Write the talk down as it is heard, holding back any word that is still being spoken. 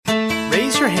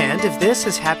your hand if this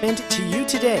has happened to you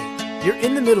today. You're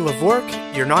in the middle of work,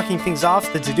 you're knocking things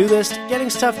off the to-do list,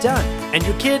 getting stuff done, and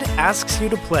your kid asks you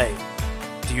to play.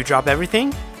 Do you drop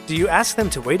everything? Do you ask them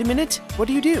to wait a minute? What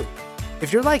do you do?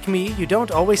 If you're like me, you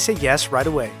don't always say yes right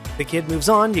away. The kid moves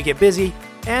on, you get busy,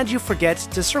 and you forget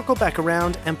to circle back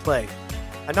around and play.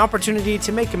 An opportunity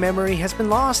to make a memory has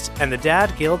been lost, and the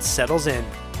dad guilt settles in.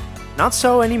 Not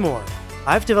so anymore.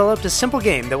 I've developed a simple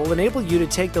game that will enable you to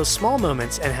take those small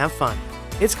moments and have fun.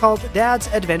 It's called Dad's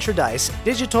Adventure Dice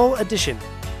Digital Edition.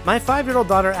 My 5-year-old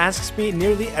daughter asks me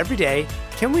nearly every day,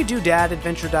 "Can we do Dad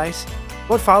Adventure Dice?"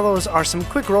 What follows are some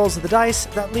quick rolls of the dice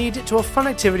that lead to a fun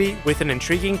activity with an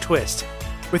intriguing twist.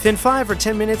 Within 5 or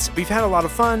 10 minutes, we've had a lot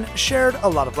of fun, shared a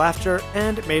lot of laughter,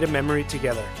 and made a memory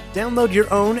together. Download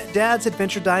your own Dad's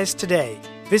Adventure Dice today.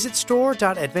 Visit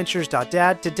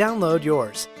store.adventures.dad to download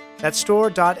yours. That's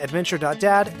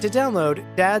store.adventure.dad to download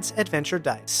Dad's Adventure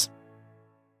Dice.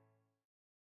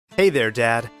 Hey there,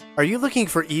 Dad. Are you looking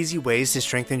for easy ways to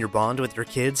strengthen your bond with your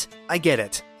kids? I get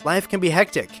it. Life can be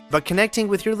hectic, but connecting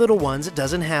with your little ones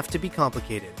doesn't have to be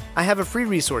complicated. I have a free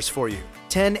resource for you.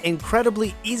 10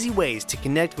 incredibly easy ways to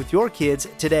connect with your kids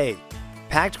today.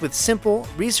 Packed with simple,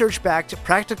 research-backed,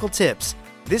 practical tips,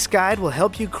 this guide will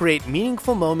help you create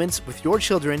meaningful moments with your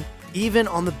children, even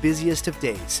on the busiest of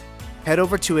days. Head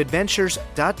over to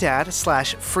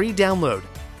adventures.dad/free download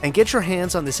and get your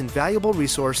hands on this invaluable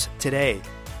resource today.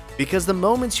 Because the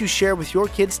moments you share with your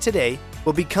kids today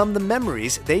will become the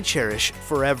memories they cherish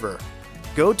forever.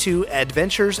 Go to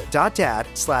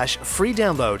adventures.dad/free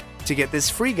download to get this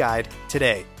free guide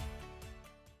today.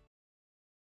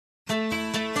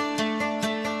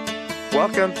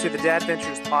 Welcome to the Dad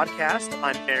Ventures podcast.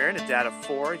 I'm Aaron, a dad of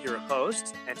 4, your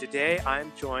host, and today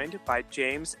I'm joined by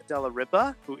James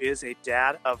Dellaripa, who is a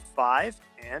dad of 5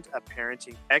 and a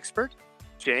parenting expert.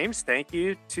 James, thank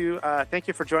you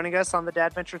for joining us on the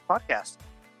Dad Ventures podcast.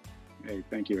 Hey,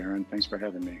 thank you, Aaron. Thanks for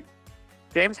having me.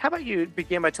 James, how about you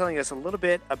begin by telling us a little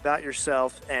bit about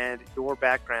yourself and your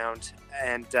background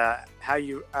and how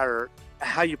you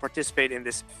participate in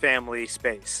this family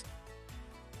space?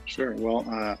 Sure. Well,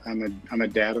 I'm a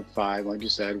dad of 5. Like you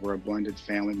said, we're a blended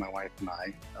family, my wife and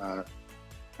I.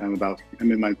 I'm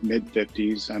in my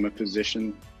mid-50s. I'm a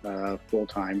physician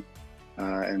full-time,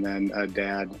 and then a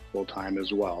dad full-time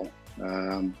as well.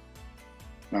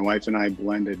 My wife and I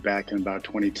blended back in about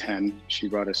 2010. She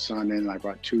brought a son in, I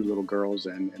brought 2 little girls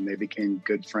in, and they became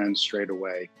good friends straight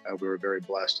away. We were very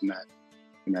blessed in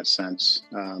that sense.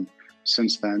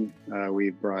 Since then,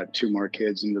 we've brought 2 more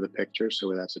kids into the picture,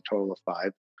 so that's a total of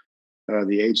 5.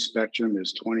 The age spectrum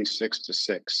is 26 to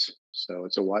 6, so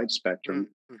it's a wide spectrum.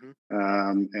 Mm-hmm.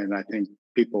 And I think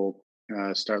people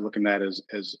start looking at it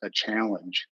as a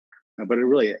challenge, but it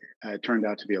really turned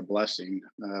out to be a blessing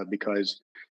because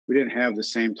we didn't have the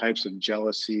same types of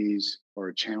jealousies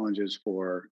or challenges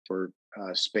for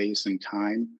space and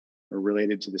time, or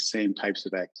related to the same types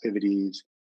of activities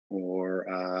or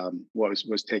what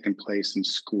was taking place in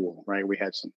school, right? We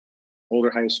had some older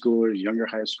high schoolers, younger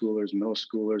high schoolers, middle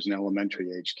schoolers, and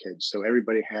elementary age kids. So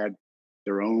everybody had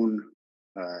their own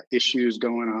issues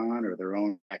going on or their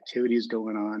own activities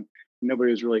going on.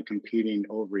 Nobody was really competing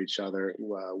over each other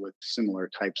with similar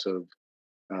types of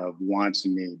wants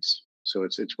and needs. So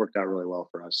it's worked out really well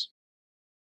for us.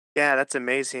 Yeah, that's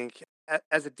amazing.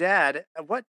 As a dad,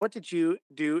 what did you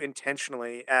do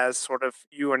intentionally as sort of,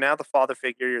 you are now the father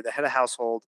figure, you're the head of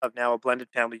household of now a blended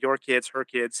family, your kids, her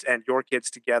kids, and your kids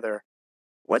together.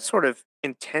 What sort of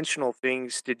intentional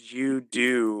things did you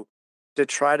do to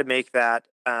try to make that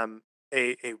a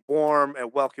warm, a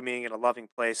welcoming, and a loving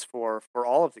place for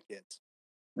all of the kids?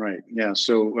 Right. Yeah.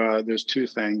 So there's 2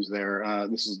 things there.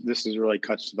 This is really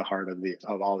cuts to the heart of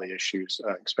all the issues,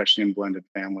 especially in blended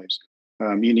families.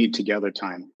 You need together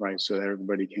time, right? So that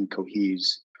everybody can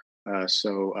cohese.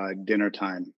 So dinner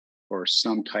time or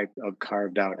some type of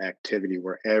carved out activity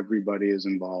where everybody is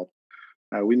involved.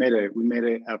 We made a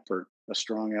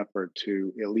strong effort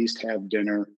to at least have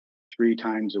dinner 3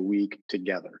 times a week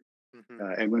together. Mm-hmm.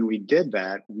 And when we did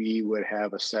that, we would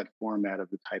have a set format of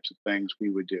the types of things we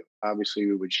would do. Obviously,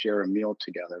 we would share a meal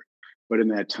together, but in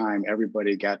that time,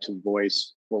 everybody got to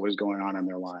voice what was going on in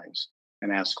their lives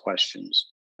and ask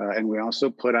questions. And we also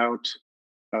put out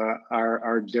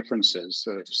our differences,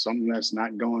 so something that's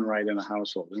not going right in the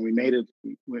household, and we made it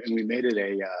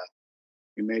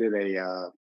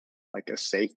like a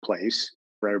safe place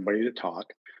for everybody to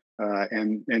talk.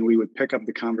 And we would pick up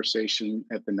the conversation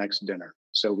at the next dinner.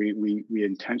 So we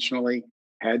intentionally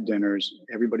had dinners.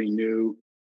 Everybody knew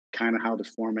kind of how the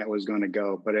format was going to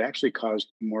go, but it actually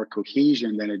caused more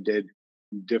cohesion than it did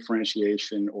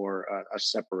differentiation or a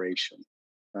separation.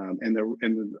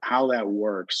 And how that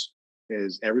works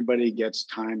is everybody gets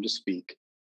time to speak.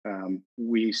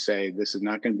 We say this is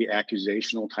not going to be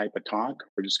accusational type of talk.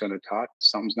 We're just going to talk.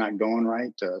 Something's not going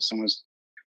right. Someone's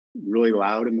really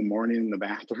loud in the morning in the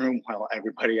bathroom while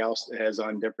everybody else has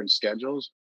on different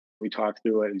schedules. We talk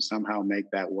through it and somehow make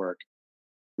that work.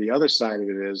 The other side of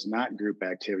it is not group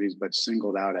activities, but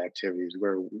singled out activities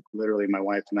where literally my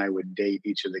wife and I would date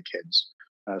each of the kids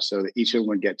so that each of them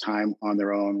would get time on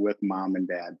their own with mom and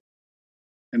dad.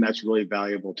 And that's really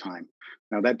valuable time.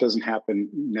 Now, that doesn't happen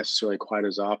necessarily quite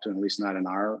as often, at least not in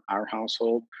our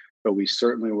household, but we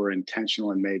certainly were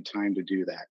intentional and made time to do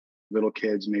that. Little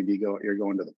kids, maybe you're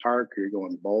going to the park, or you're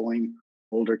going bowling.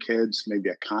 Older kids, maybe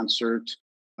a concert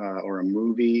or a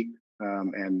movie,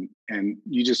 and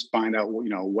you just find out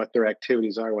what their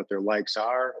activities are, what their likes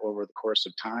are over the course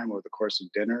of time, over the course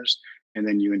of dinners, and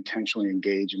then you intentionally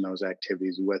engage in those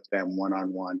activities with them one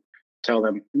on one. Tell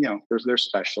them, they're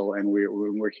special, and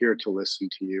we're here to listen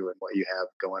to you and what you have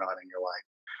going on in your life.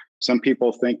 Some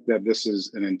people think that this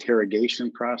is an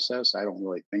interrogation process. I don't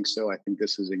really think so. I think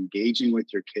this is engaging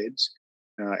with your kids.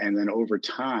 And then over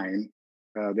time,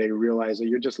 they realize that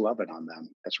you're just loving on them.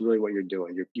 That's really what you're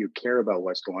doing. You care about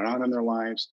what's going on in their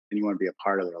lives and you want to be a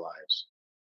part of their lives.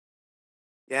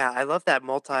 Yeah, I love that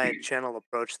multi-channel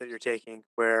approach that you're taking,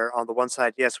 where on the one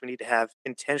side, yes, we need to have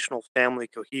intentional family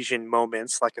cohesion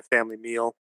moments like a family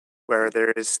meal, where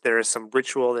there is some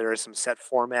ritual, there is some set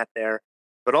format there,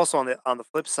 but also on the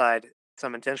flip side,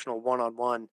 some intentional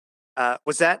one-on-one.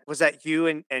 Was that you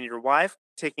and your wife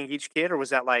taking each kid, or was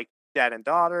that like dad and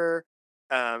daughter,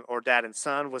 or dad and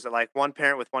son? Was it like one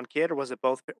parent with one kid, or was it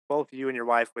both you and your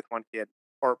wife with one kid,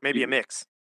 or maybe a mix?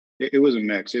 It was a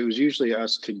mix. It was usually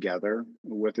us together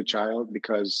with a child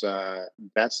because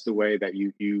that's the way that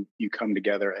you come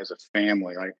together as a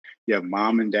family. Like you have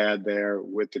mom and dad there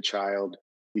with the child.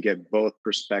 You get both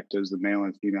perspectives, the male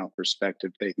and female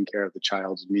perspective, taking care of the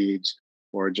child's needs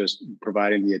or just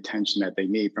providing the attention that they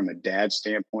need from a dad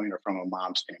standpoint or from a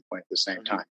mom standpoint at the same Mhm.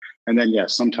 time. And then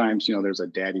yes, sometimes there's a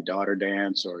daddy daughter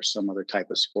dance or some other type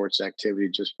of sports activity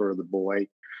just for the boy.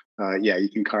 Yeah, you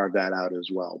can carve that out as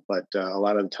well. But a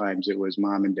lot of the times it was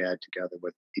mom and dad together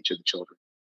with each of the children.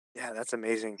 Yeah, that's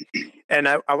amazing. And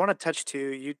I want to touch too,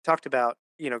 you talked about,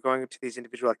 going to these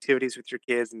individual activities with your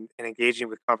kids and engaging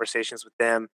with conversations with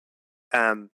them.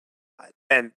 Um,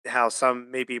 and how some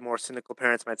maybe more cynical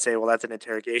parents might say, well, that's an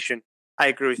interrogation. I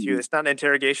agree with you. Mhm. It's not an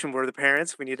interrogation. We're the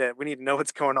parents. We need to know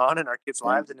what's going on in our kids' Yeah.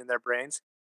 lives and in their brains.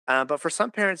 But for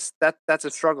some parents, that's a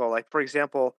struggle. Like for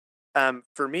example,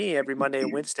 for me, every Monday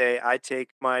and Wednesday, I take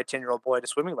my 10-year-old boy to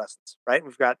swimming lessons. Right,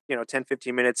 we've got 10,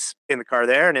 15 minutes in the car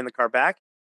there and in the car back,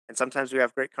 and sometimes we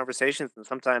have great conversations, and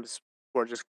sometimes we're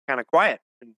just kind of quiet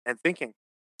and thinking.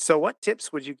 So, what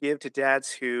tips would you give to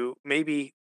dads who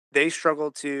maybe they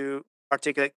struggle to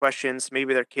articulate questions.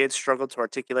 Maybe their kids struggle to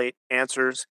articulate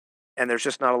answers, and there's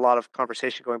just not a lot of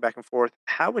conversation going back and forth.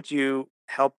 How would you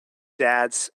help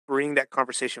dads bring that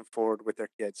conversation forward with their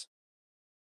kids?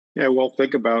 Yeah, well,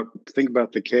 think about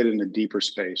the kid in a deeper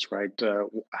space, right?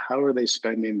 How are they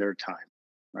spending their time,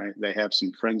 right? They have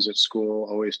some friends at school.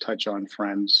 Always touch on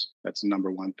friends. That's the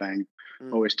number one thing.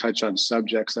 Mm, Always touch on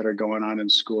subjects that are going on in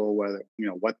school, whether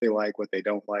what they like, what they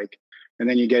don't like, and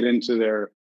then you get into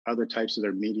their other types of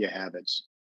their media habits.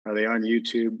 Are they on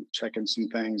YouTube checking some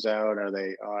things out? Are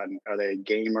they a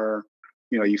gamer?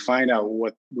 You find out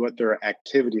what their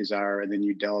activities are, and then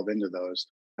you delve into those.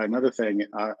 Another thing,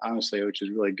 honestly, which is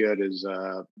really good, is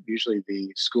usually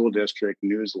the school district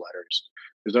newsletters.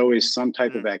 There's always some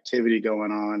type of mm, activity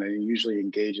going on, and it usually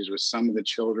engages with some of the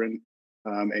children,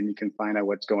 and you can find out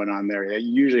what's going on there. It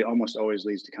usually almost always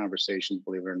leads to conversations,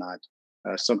 believe it or not.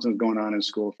 Something's going on in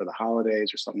school for the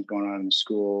holidays, or something's going on in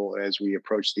school as we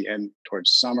approach the end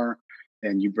towards summer,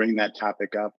 and you bring that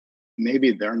topic up.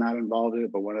 Maybe they're not involved in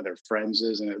it, but one of their friends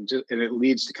is, and it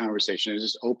leads to conversation. It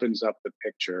just opens up the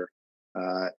picture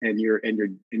and you're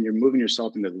moving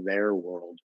yourself into their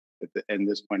world in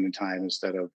this point in time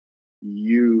instead of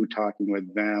you talking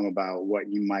with them about what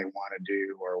you might want to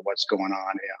do or what's going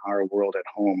on in our world at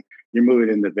home. You're moving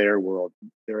into their world.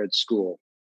 They're at school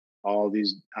all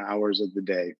these hours of the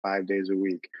day, 5 days a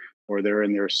week, or they're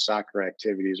in their soccer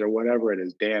activities or whatever it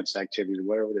is, dance activities,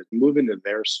 whatever it is. Move into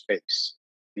their space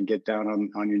and get down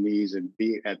on your knees and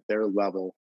be at their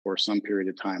level for some period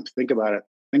of time. Think about it.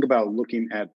 Think about looking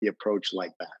at the approach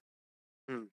like that.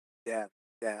 mm. Yeah,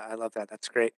 yeah, I love that. That's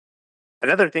great.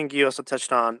 Another thing you also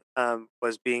touched on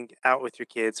was being out with your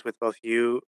kids with both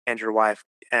you and your wife,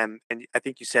 and I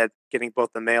think you said getting both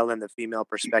the male and the female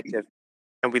perspective.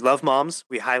 and we love moms.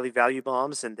 We highly value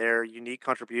moms and their unique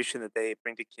contribution that they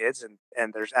bring to kids,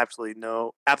 and there's absolutely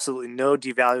no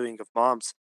devaluing of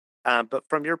moms. But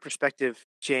from your perspective,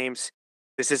 James,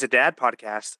 this is a dad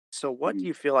podcast. So, what do Mhm.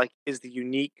 you feel like is the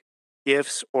unique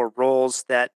gifts or roles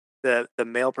that the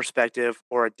male perspective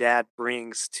or a dad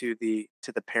brings to the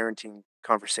parenting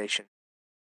conversation?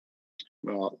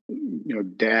 Well,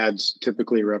 dads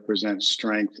typically represent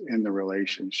strength in the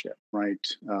relationship, right?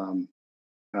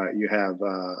 You have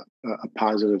a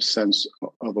positive sense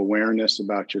of awareness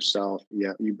about yourself.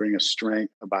 Yeah, you bring a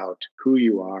strength about who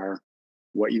you are,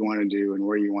 what you want to do, and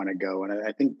where you want to go. And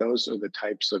I think those are the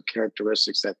types of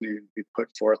characteristics that need to be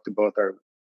put forth to both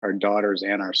our daughters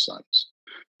and our sons.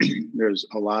 There's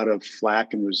a lot of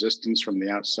flack and resistance from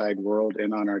the outside world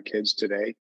in on our kids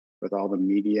today, with all the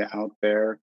media out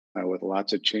there, with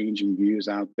lots of changing views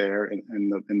out there in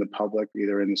the public,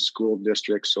 either in the school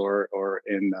districts or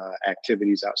in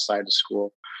activities outside of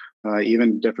school.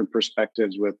 Even different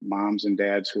perspectives with moms and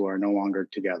dads who are no longer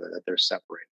together, that they're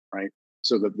separated, right?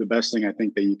 So the best thing I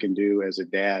think that you can do as a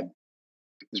dad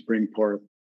is bring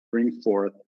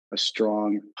forth a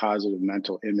strong, positive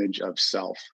mental image of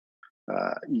self.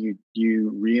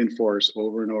 You reinforce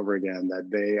over and over again that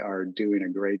they are doing a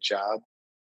great job,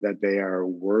 that they are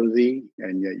worthy,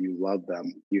 and yet you love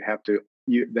them. You have to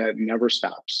you that never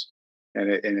stops, and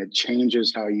it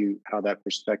changes how that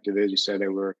perspective is. You said they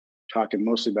were talking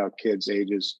mostly about kids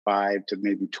ages 5 to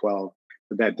maybe 12,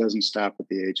 but that doesn't stop at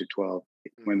the age of 12.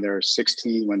 When Mhm. they're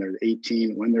 16, when they're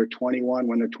 18, when they're 21,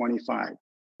 when they're 25,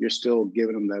 you're still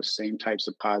giving them those same types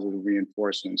of positive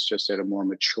reinforcements, just at a more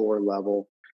mature level,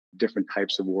 different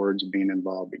types of words being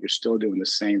involved, but you're still doing the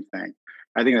same thing.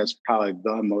 I think that's probably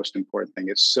the most important thing.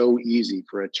 It's so easy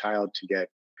for a child to get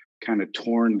kind of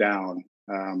torn down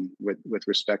with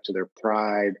respect to their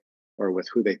pride or with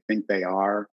who they think they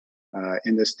are.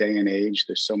 In this day and age,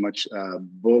 there's so much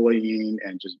bullying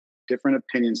and just different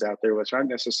opinions out there, which aren't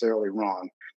necessarily wrong,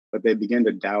 but they begin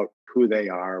to doubt who they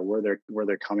are, where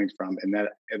they're coming from, and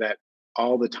that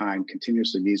all the time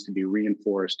continuously needs to be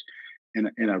reinforced in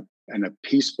a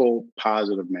peaceful,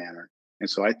 positive manner. And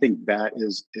so I think that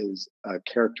is a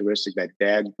characteristic that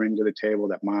dads bring to the table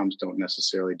that moms don't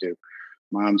necessarily do.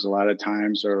 Moms a lot of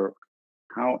times are,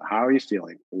 how are you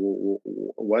feeling?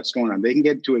 What's going on? They can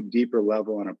get to a deeper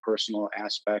level on a personal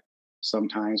aspect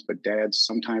sometimes, but dads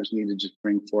sometimes need to just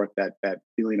bring forth that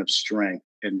feeling of strength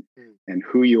Mm. and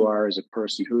who you are as a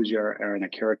person, who you are in a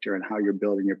character, and how you're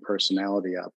building your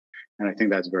personality up. And I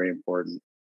think that's very important.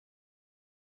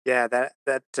 Yeah,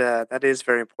 that is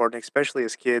very important, especially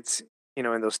as kids,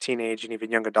 in those teenage and even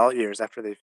young adult years after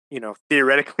they've,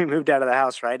 theoretically moved out of the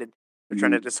house, right? And they're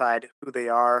trying to Mhm. decide who they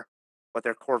are, what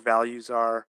their core values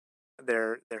are,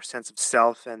 their sense of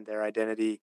self and their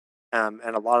identity. And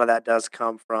a lot of that does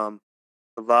come from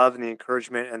the love and the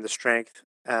encouragement and the strength,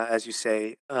 as you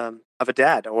say, of a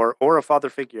dad or a father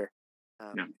figure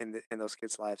Yeah. in those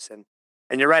kids' lives.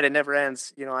 And you're right, it never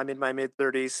ends. I'm in my mid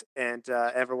 30s, and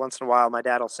every once in a while, my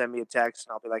dad will send me a text,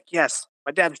 and I'll be like, "Yes,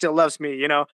 my dad still loves me,"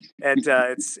 and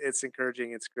it's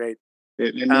encouraging. It's great.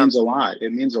 It Um, means a lot.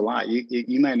 It means a lot.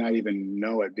 You might not even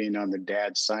know it being on the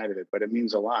dad side of it, but it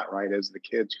means a lot, right? As the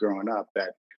kids growing up,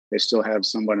 that they still have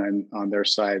someone on their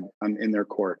side, in their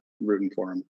court, rooting for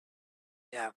them.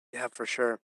 yeah, yeah, for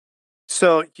sure.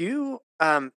 So you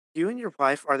and your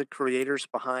wife are the creators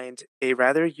behind a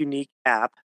rather unique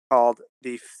app called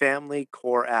the Family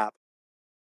Core app.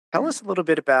 Tell us a little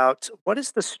bit about what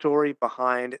is the story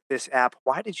behind this app?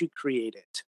 Why did you create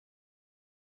it?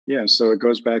 Yeah, so it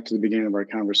goes back to the beginning of our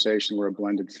conversation. We're a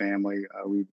blended family.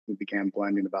 We began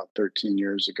blending about 13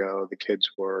 years ago. The kids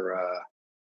were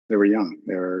they were young.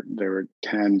 They were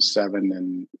 10,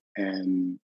 7,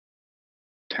 and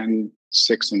 10,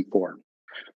 6, and 4.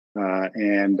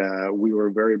 And we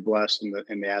were very blessed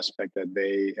in the aspect that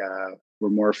they were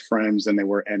more friends than they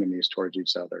were enemies towards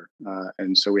each other.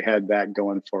 And so we had that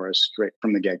going for us straight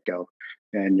from the get go.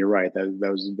 And you're right, that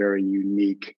was a very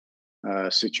unique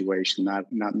situation.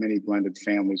 Not many blended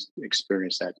families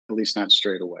experience that, at least not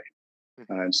straight away.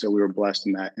 Mhm. And so we were blessed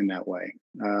in that way.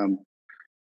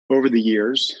 Over the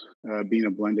years, being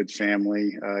a blended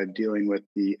family, dealing with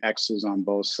the exes on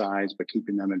both sides, but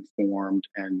keeping them informed,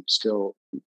 and still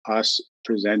us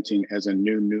presenting as a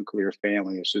new nuclear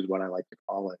family, which is what I like to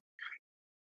call it.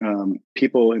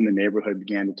 People in the neighborhood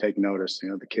began to take notice.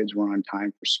 The kids were on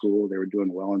time for school. They were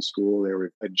doing well in school. They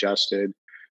were adjusted.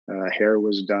 Hair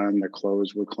was done. Their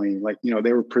clothes were clean. Like,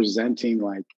 they were presenting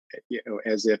like,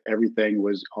 as if everything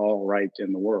was all right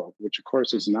in the world, which of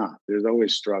course Mhm. is not. There's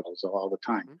always struggles all the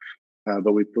time. Mhm.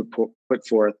 But we put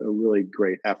forth a really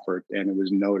great effort, and it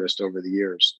was noticed over the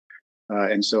years.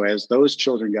 And so as those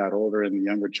children got older and the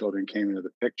younger children came into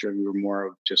the picture, we were more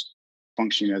of just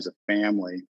functioning as a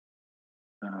family.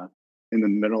 Uh, in the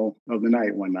middle of the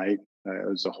night one night, it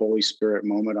was a Holy Spirit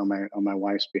moment on my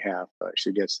wife's behalf.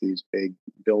 She gets these big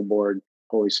billboard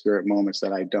Holy Spirit moments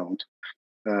that I don't.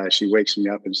 She wakes me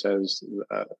up and says,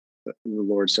 "The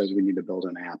Lord says we need to build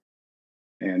an app."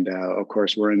 And of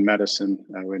course, we're in medicine.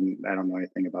 I don't know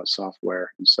anything about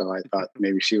software, and so I thought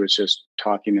maybe she was just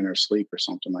talking in her sleep or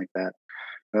something like that.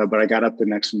 But I got up the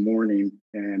next morning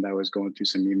and I was going through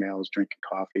some emails, drinking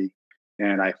coffee,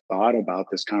 and I thought about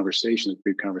this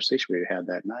brief conversation we had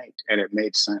that night, and it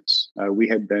made sense. We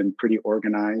had been pretty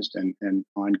organized and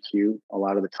on cue a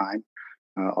lot of the time,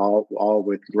 all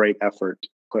with great effort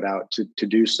put out to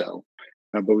do so.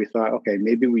 But we thought, okay,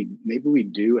 maybe we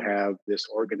do have this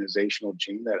organizational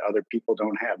gene that other people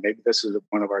don't have. Maybe this is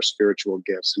one of our spiritual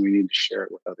gifts, and we need to share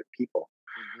it with other people.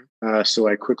 So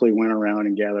I quickly went around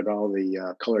and gathered all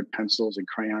the colored pencils and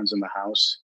crayons in the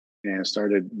house and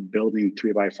started building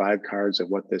 3x5 cards of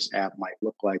what this app might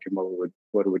look like and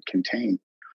what it would contain.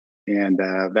 And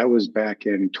that was back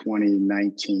in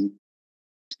 2019.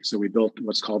 So we built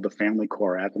what's called the Family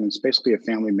Core app, and it's basically a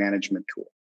family management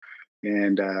tool.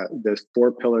 And the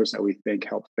four pillars that we think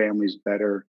help families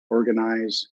better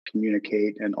organize,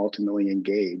 communicate, and ultimately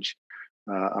engage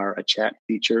are a chat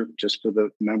feature just for the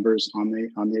members on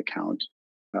the account,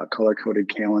 color coded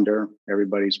calendar.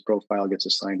 Everybody's profile gets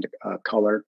assigned a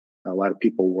color. A lot of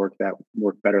people work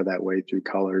better that way through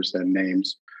colors than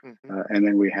names. And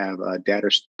then we have a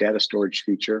data storage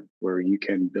feature where you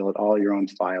can build all your own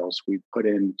files. We put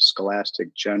in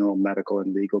scholastic, general, medical,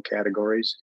 and legal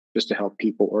categories just to help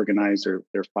people organize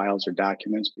their files or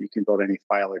documents. But you can build any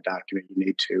file or document you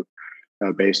need to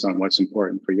based on what's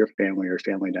important for your family or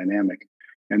family dynamic.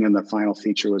 And then the final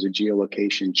feature was a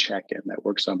geolocation check-in that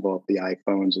works on both the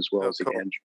iPhones as well as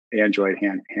the Android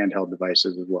handheld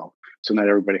devices as well. So not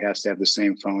everybody has to have the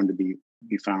same phone to be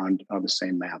found on the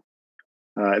same map.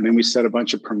 And then we set a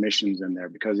bunch of permissions in there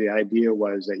because the idea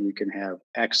was that you can have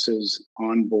X's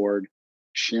on board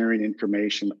sharing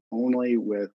information only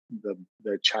with the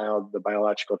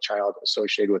biological child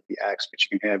associated with the X, but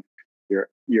you can have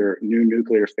your new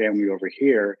nuclear family over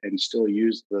here and still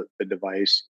use the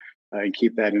device and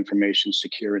keep that information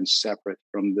secure and separate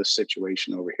from this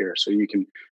situation over here. So you can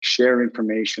share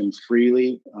information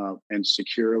freely and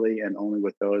securely and only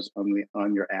with those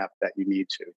on your app that you need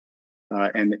to.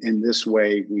 And in this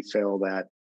way, we feel that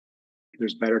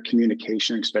there's better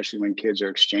communication, especially when kids are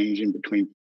exchanging between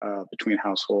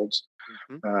households,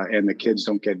 and the kids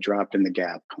don't get dropped in the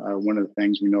gap. One of the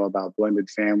things we know about blended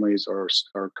families or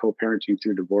co-parenting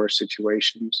through divorce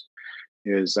situations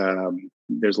is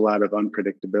there's a lot of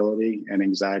unpredictability and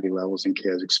anxiety levels in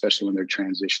kids, especially when they're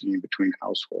transitioning between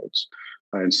households.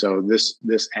 And so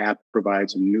this app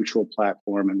provides a neutral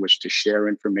platform in which to share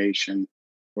information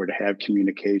or to have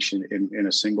communication in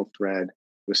a single thread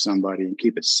with somebody and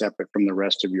keep it separate from the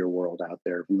rest of your world out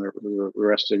there, from the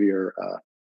rest of your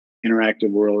interactive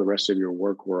world, the rest of your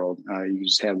work world. You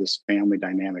just have this family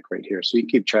dynamic right here. So you can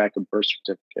keep track of birth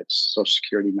certificates, social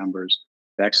security numbers,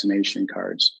 vaccination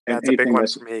cards. That's a big one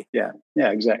for me. Yeah,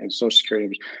 exactly. Social security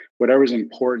numbers, whatever's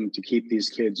important to keep these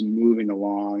kids moving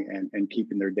along and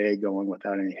keeping their day going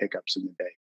without any hiccups in the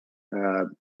day.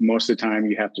 Most of the time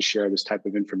you have to share this type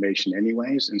of information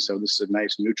anyways. And so this is a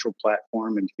nice neutral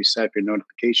platform. And if you set up your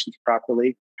notifications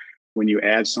properly, when you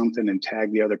add something and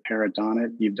tag the other parent on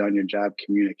it, you've done your job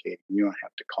communicating. You don't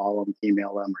have to call them,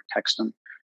 email them, or text them.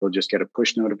 They'll just get a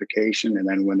push notification. And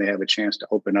then when they have a chance to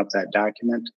open up that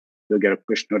document, they'll get a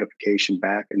push notification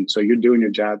back. And so you're doing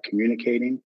your job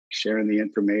communicating, sharing the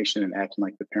information, and acting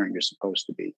like the parent you're supposed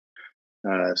to be.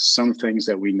 Some things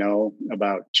that we know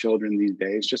about children these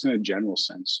days, just in a general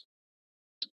sense,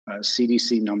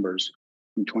 CDC numbers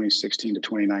from 2016 to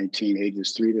 2019,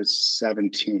 ages 3 to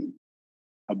 17,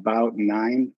 about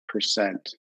 9%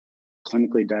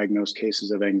 clinically diagnosed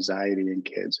cases of anxiety in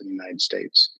kids in the United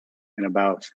States, and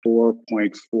about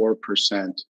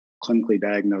 4.4% clinically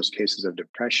diagnosed cases of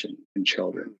depression in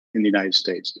children in the United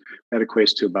States. That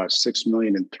equates to about 6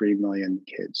 million and 3 million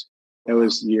kids. That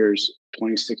was years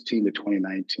 2016 to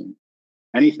 2019.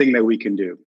 Anything that we can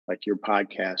do, like your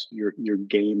podcast, your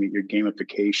gaming, your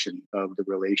gamification of the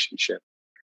relationship,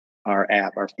 our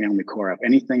app, our Family Core app,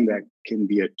 anything that can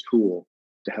be a tool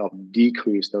to help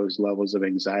decrease those levels of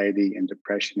anxiety and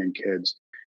depression in kids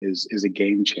is a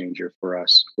game changer for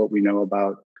us. What we know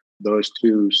about those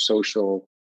two social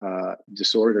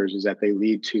disorders is that they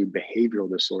lead to behavioral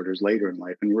disorders later in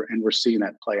life, and we're seeing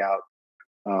that play out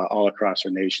all across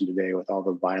our nation today with all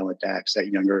the violent acts that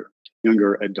younger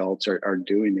younger adults are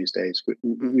doing these days. We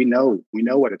Mhm.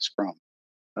 know what it's from.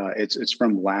 It's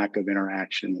from lack of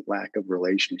interaction, lack of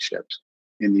relationships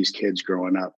in these kids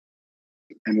growing up.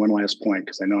 And one last point,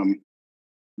 because I know I'm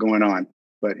going on,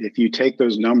 but if you take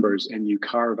those numbers and you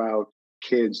carve out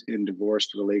kids in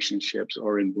divorced relationships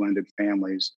or in blended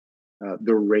families,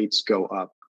 the rates go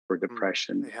up for Mm.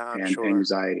 depression Yeah, I'm and sure.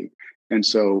 anxiety. And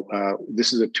so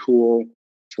this is a tool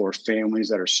for families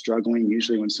that are struggling.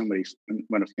 Usually,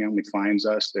 when a family finds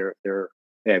us, they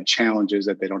have challenges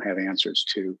that they don't have answers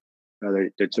to.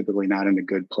 They're typically not in a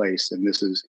good place, and this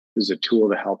is a tool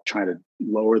to help try to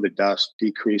lower the dust,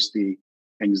 decrease the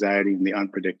anxiety and the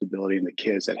unpredictability in the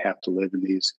kids that have to live in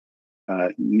these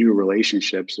new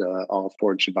relationships, all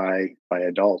forged by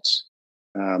adults.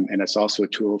 And it's also a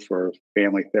tool for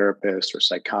family therapists or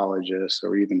psychologists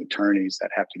or even attorneys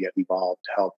that have to get involved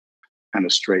to help kind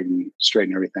of straighten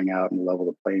everything out and level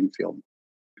the playing field.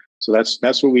 So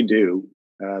that's what we do.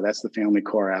 That's the Family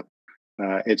Core app.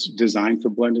 It's designed for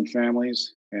blended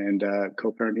families and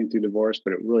co-parenting through divorce,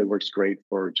 but it really works great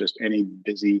for just any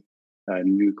busy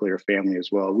nuclear family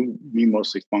as well. We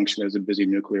mostly function as a busy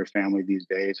nuclear family these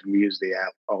days, and we use the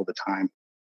app all the time.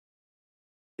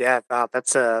 Yeah, wow,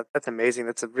 that's amazing.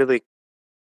 That's a really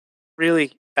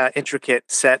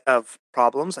intricate set of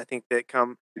problems. I think that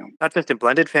come You know, not just in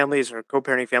blended families or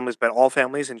co-parenting families, but all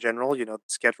families in general. You know, the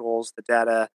schedules, the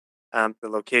data, the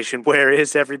location. Where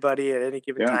is everybody at any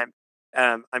given yeah,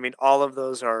 time? I mean, all of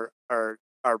those are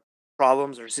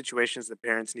problems or situations that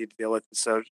parents need to deal with.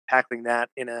 So tackling that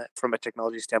in a from a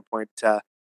technology standpoint,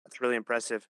 that's really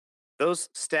impressive. Those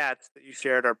stats that you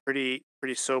shared are pretty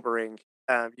sobering.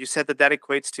 You said that that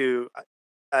equates to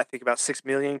I think about 6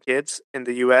 million kids in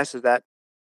the U.S. Is that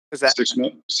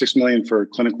 6 million for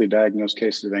clinically diagnosed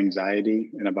cases of anxiety,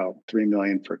 and about 3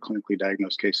 million for clinically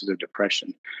diagnosed cases of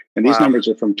depression. And these wow? numbers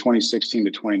are from 2016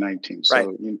 to 2019. Right,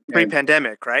 So, and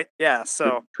pre-pandemic, right? Yeah.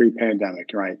 So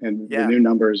pre-pandemic, right? And the yeah, new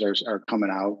numbers are coming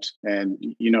out, and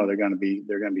they're going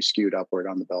to be skewed upward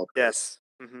on the bell curve. yes,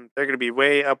 they're going to be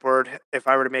way upward. If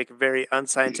I were to make a very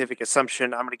unscientific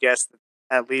assumption, I'm going to guess that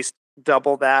at least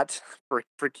double that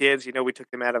for kids. You know, we took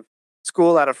them out of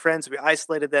school, out of friends. We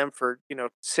isolated them for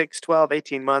 6, 12,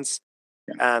 18 months.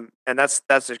 Yeah, And that's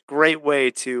a great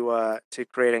way to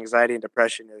create anxiety and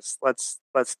depression is let's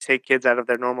take kids out of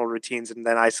their normal routines and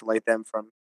then isolate them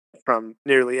from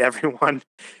nearly everyone.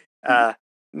 Uh,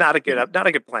 not a good plan. Not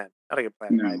a good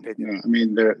plan in my no, opinion. no. I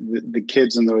mean, the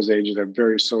kids in those ages are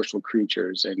very social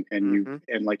creatures, Hmm.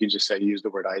 and like you just said, you use the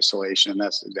word isolation, and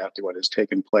that's exactly what has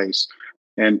taken place.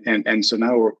 And so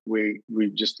now we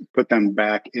just put them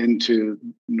back into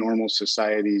normal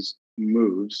society's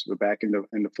moves. We're back into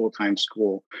full time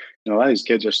school. A lot of these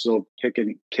kids are still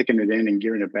kicking it in and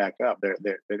gearing it back up.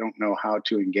 They don't know how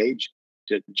to engage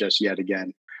just yet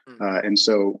again, Hmm. and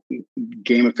so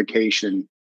gamification,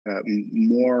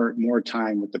 more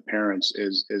time with the parents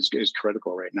is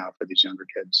critical right now for these younger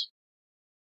kids.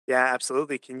 Yeah,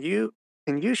 absolutely. Can you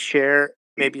share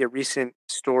maybe a recent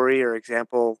story or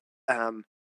example um,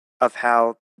 of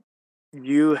how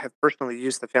you have personally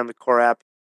used the Family Core app,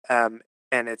 um,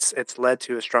 and it's led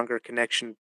to a stronger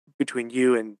connection between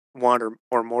you and one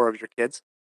or more of your kids?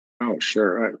 Oh,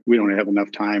 sure. We don't have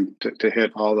enough time to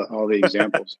hit all the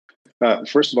examples.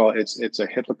 First of all, it's a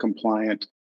HIPAA compliant,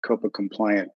 COPA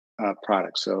compliant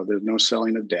product, so there's no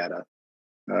selling of data,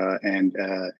 and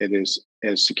it is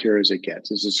as secure as it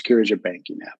gets. It's as secure as your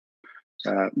banking app.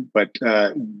 But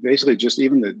basically, just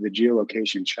even the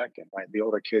geolocation check-in, right? The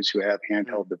older kids who have Mm,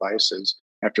 handheld devices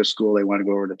after school, they want to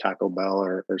go over to Taco Bell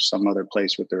or some other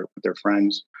place with their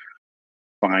friends.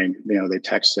 Fine, they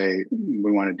text, say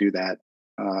we want to do that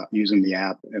using the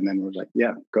app, and then we're like,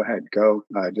 yeah, go ahead, go.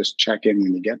 Just check in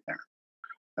when you get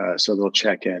there. So they'll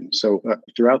check in. So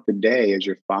throughout the day, as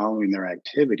you're following their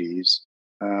activities,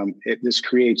 this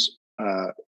creates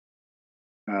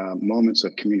moments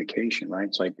of communication, right?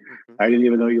 It's like, mhm. I didn't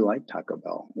even know you liked Taco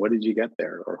Bell. What did you get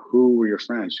there? Or who were your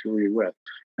friends? Who were you with?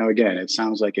 Now, again, it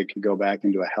sounds like it could go back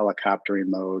into a helicoptering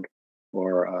mode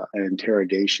or an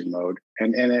interrogation mode.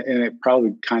 And it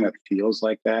probably kind of feels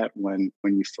like that when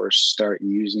you first start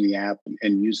using the app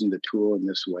and using the tool in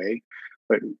this way.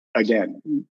 But again,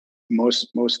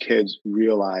 most kids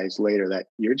realize later that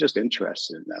you're just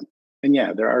interested in them. And Yeah.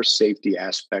 yeah, there are safety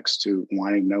aspects to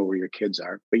wanting to know where your kids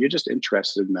are, but you're just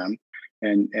interested in them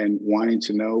and wanting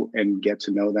to know and get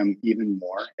to know them even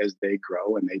more as they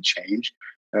grow and they change.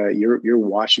 You're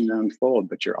watching them unfold,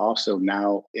 but you're also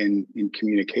now in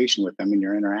communication with them and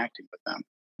you're interacting with them.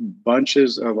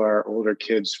 Bunches of our older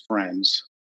kids' friends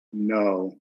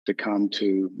know to come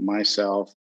to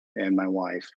myself and my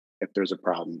wife if there's a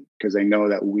problem because they know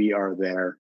that we are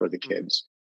there for the kids.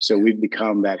 So Yeah. we've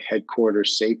become that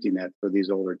headquarters safety net for these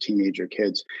older teenager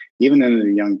kids, even in their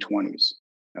young 20s.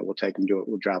 We'll take them to it.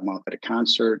 We'll drop them off at a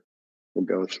concert. We'll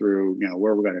go through,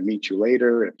 where we're going to meet you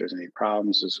later. If there's any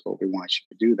problems, this is what we want you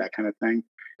to do, that kind of thing.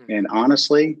 And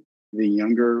honestly, the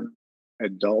younger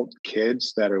adult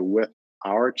kids that are with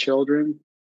our children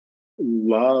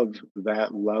love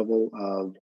that level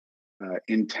of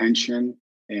intention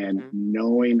and Mhm.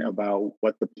 knowing about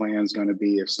what the plan is going to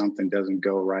be if something doesn't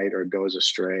go right or goes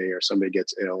astray or somebody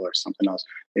gets ill or something else.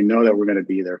 They know that we're going to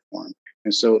be there for them.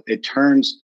 And so it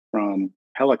turns from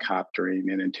helicoptering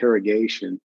and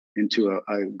interrogation into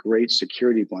a great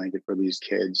security blanket for these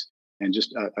kids and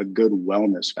just a good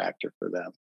wellness factor for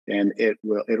them. And it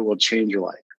will change your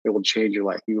life. It will change your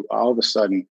life. You all of a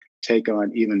sudden take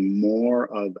on even more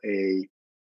of a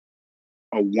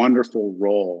wonderful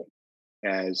role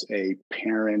as a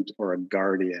parent or a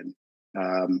guardian,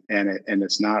 and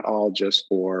it's not all just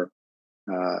for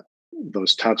uh,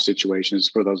 those tough situations,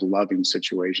 for those loving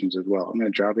situations as well. I'm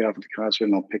going to drop you off at the concert,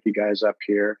 and I'll pick you guys up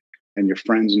here, and your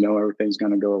friends know everything's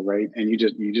going to go right, and you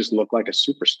just look like a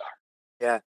superstar.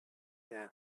 Yeah. Yeah.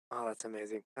 Oh, that's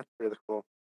amazing. That's really cool.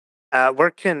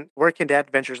 Where can Dad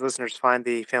Adventures listeners find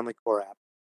the Family Core app?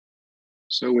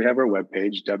 So we have our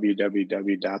webpage,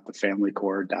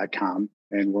 www.thefamilycore.com,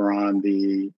 and we're on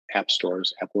the app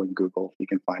stores, Apple and Google. You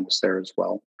can find us there as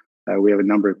well. We have a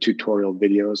number of tutorial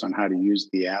videos on how to use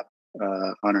the app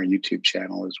on our YouTube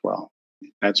channel as well.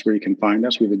 That's where you can find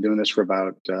us. We've been doing this for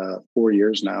about 4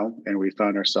 years now, and we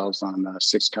found ourselves on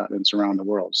 6 continents around the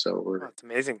world. So Oh, it's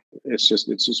amazing. it's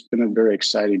just been a very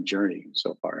exciting journey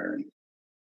so far, Aaron.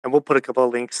 And we'll put a couple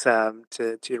of links to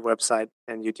your website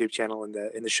and YouTube channel in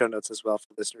the show notes as well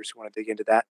for listeners who want to dig into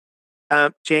that.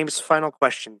 James, final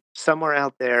question. Somewhere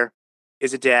out there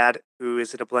is a dad who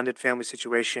is in a blended family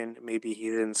situation. Maybe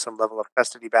he's in some level of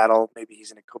custody battle. Maybe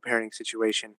he's in a co-parenting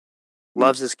situation. Mm.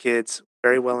 Loves his kids,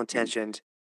 very well intentioned,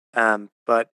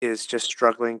 but is just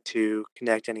struggling to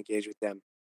connect and engage with them.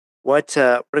 What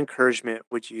encouragement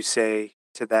would you say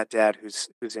to that dad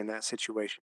who's in that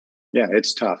situation? Yeah,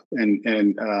 it's tough, and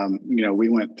we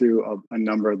went through a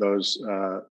number of those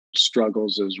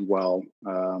struggles as well.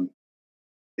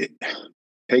 It,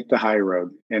 take the high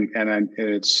road, and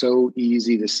it's so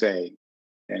easy to say,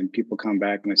 and people come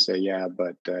back and they say, "Yeah,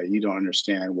 but you don't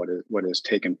understand what has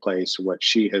taken place, what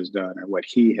she has done, or what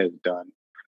he has done."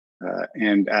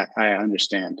 And I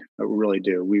understand, I really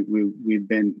do. We've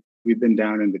been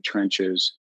down in the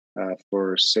trenches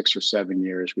for 6 or 7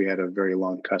 years. We had a very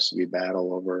long custody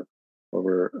battle over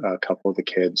a couple of the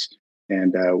kids,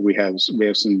 and we have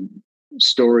some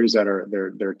stories that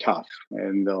they're tough,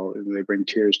 and they bring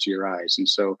tears to your eyes. And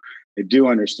so I do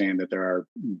understand that there are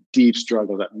deep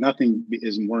struggles. That nothing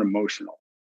is more emotional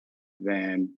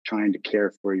than trying to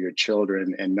care for your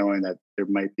children and knowing that there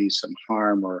might be some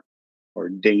harm or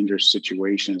dangerous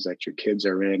situations that your kids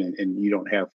are in, and you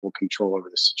don't have full control over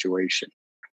the situation.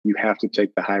 You have to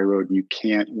take the high road. You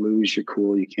can't lose your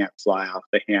cool. You can't fly off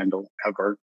the handle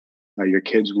ever. Your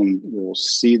kids will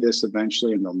see this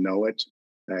eventually and they'll know it.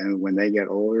 And when they get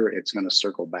older, it's going to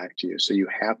circle back to you. So you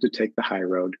have to take the high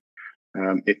road.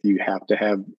 If you have to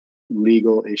have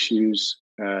legal issues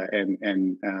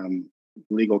and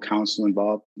legal counsel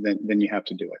involved, then you have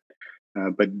to do it.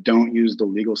 But don't use the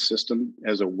legal system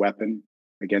as a weapon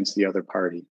against the other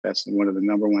party. That's one of the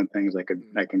number one things I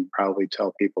can probably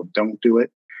tell people. Don't do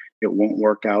it. It won't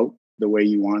work out the way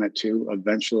you want it to.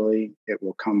 Eventually, it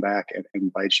will come back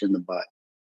and bite you in the butt.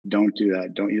 Don't do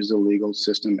that. Don't use the legal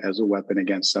system as a weapon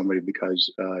against somebody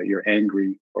because you're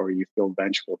angry or you feel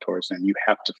vengeful towards them. You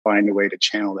have to find a way to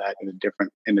channel that in a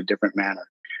different manner.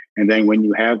 And then when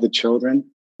you have the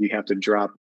children, you have to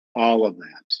drop all of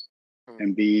that Mm,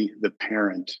 and be the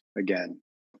parent again.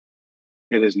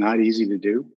 It is not easy to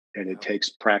do, and it no. takes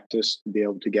practice to be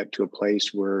able to get to a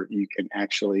place where you can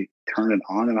actually turn it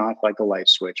on and off like a light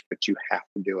switch, but you have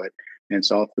to do it. And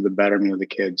it's all for the betterment of the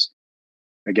kids.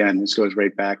 Again, this goes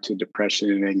right back to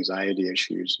depression and anxiety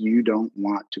issues. You don't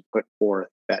want to put forth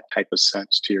that type of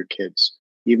sense to your kids,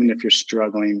 even if you're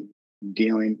struggling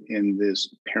dealing in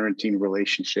this parenting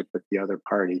relationship with the other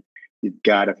party. You've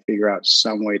got to figure out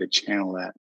some way to channel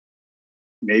that.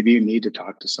 Maybe you need to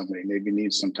talk to somebody. Maybe you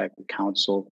need some type of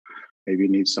counsel. Maybe you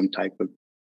need some type of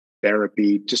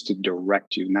therapy just to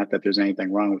direct you. Not that there's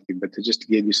anything wrong with you, but to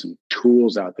give you some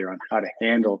tools out there on how to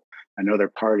handle another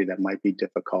party that might be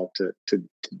difficult to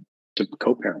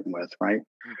co-parent with, right?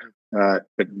 Mhm.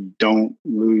 But don't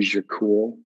lose your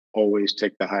cool. Always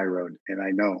take the high road. And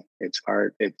I know it's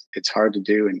hard. It's hard to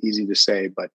do and easy to say,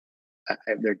 but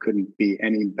there couldn't be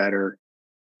any better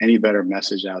any better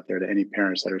message out there to any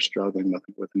parents that are struggling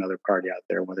with another party out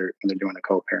there, whether when they're doing a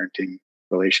co-parenting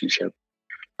relationship.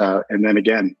 And then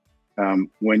again,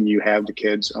 when you have the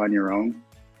kids on your own,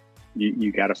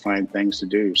 you got to find things to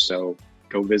do. So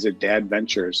go visit Dad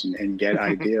Ventures and get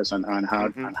ideas on how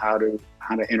to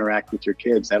interact with your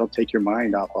kids. That'll take your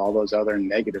mind off all those other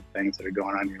negative things that are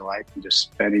going on in your life and just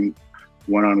spending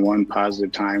one-on-one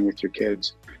positive time with your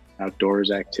kids.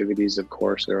 Outdoors activities, of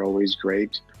course, are always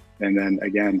great. And then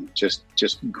again, just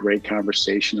great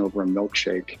conversation over a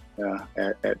milkshake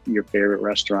at your favorite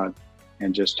restaurant,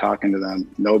 and just talking to them.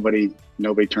 Nobody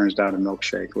turns down a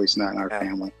milkshake, at least not in our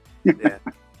family. Yeah,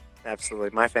 absolutely.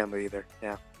 My family either.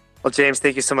 Yeah. Well, James,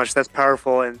 thank you so much. That's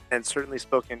powerful, and certainly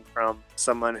spoken from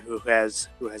someone who has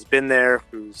been there,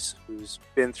 who's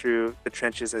been through the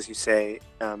trenches, as you say,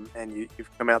 and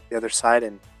you've come out the other side,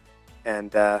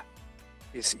 and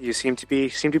you seem to be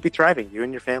thriving, you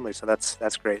and your family. So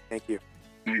that's great. Thank you.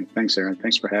 Thanks, Aaron.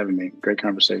 Thanks for having me. Great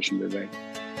conversation today.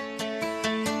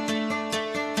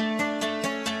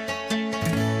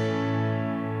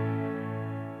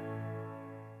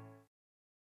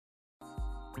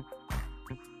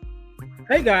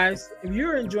 Hey guys, if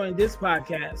you're enjoying this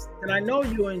podcast, then I know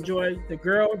you'll enjoy the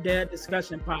Girl Dad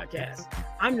Discussion podcast.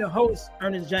 I'm your host,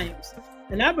 Ernest James,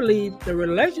 and I believe the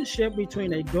relationship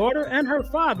between a daughter and her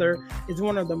father is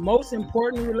one of the most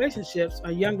important relationships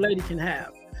a young lady can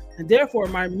have. And therefore,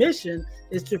 my mission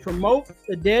is to promote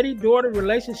the daddy-daughter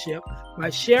relationship by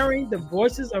sharing the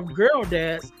voices of girl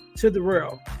dads to the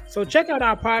world. So check out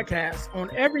our podcast on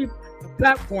every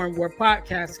platform where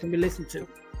podcasts can be listened to.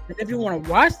 And if you want to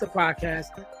watch the podcast,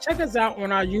 check us out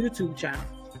on our YouTube channel.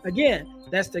 Again,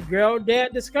 that's the Girl Dad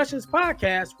Discussions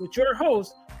podcast with your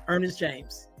host, Ernest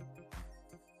James.